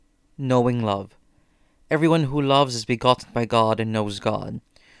knowing love. Everyone who loves is begotten by God and knows God.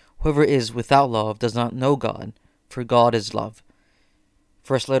 Whoever is without love does not know God, for God is love.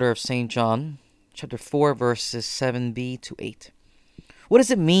 First letter of St. John, chapter 4, verses 7b to 8. What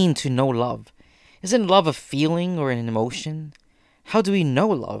does it mean to know love? Isn't love a feeling or an emotion? How do we know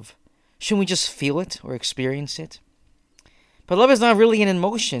love? Shouldn't we just feel it or experience it? But love is not really an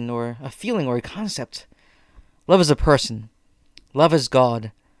emotion or a feeling or a concept. Love is a person. Love is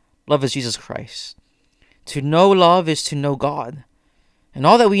God. Love is Jesus Christ. To know love is to know God. And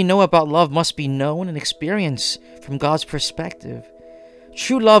all that we know about love must be known and experienced from God's perspective.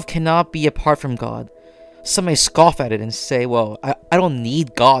 True love cannot be apart from God. Some may scoff at it and say, well, I don't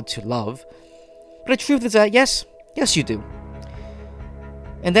need God to love. But the truth is that yes you do.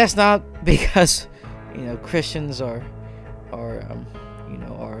 And that's not because, Christians are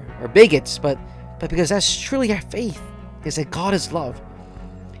bigots, but because that's truly our faith, is that God is love.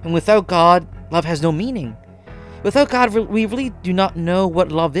 And without God, love has no meaning. Without God, we really do not know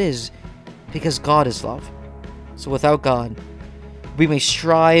what love is, because God is love. So without God, we may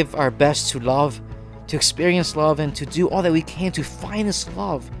strive our best to love, to experience love, and to do all that we can to find this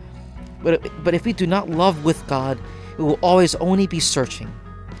love. But if we do not love with God, we will always only be searching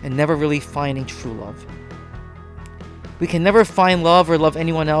and never really finding true love. We can never find love or love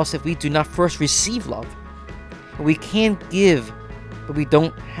anyone else if we do not first receive love. We can't give what we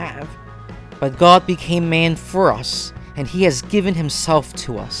don't have. But God became man for us, and He has given Himself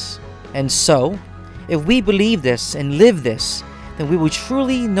to us. And so, if we believe this and live this, then we will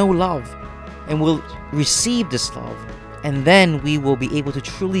truly know love and will receive this love. And then we will be able to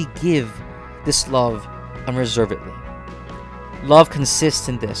truly give this love unreservedly. Love consists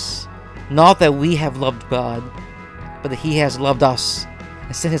in this, not that we have loved God, but that He has loved us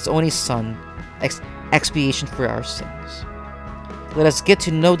and sent His only Son, expiation for our sins. Let us get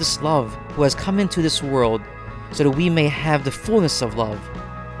to know this love who has come into this world so that we may have the fullness of love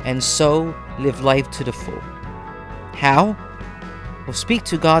and so live life to the full. How? We'll speak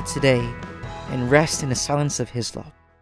to God today and rest in the silence of His love.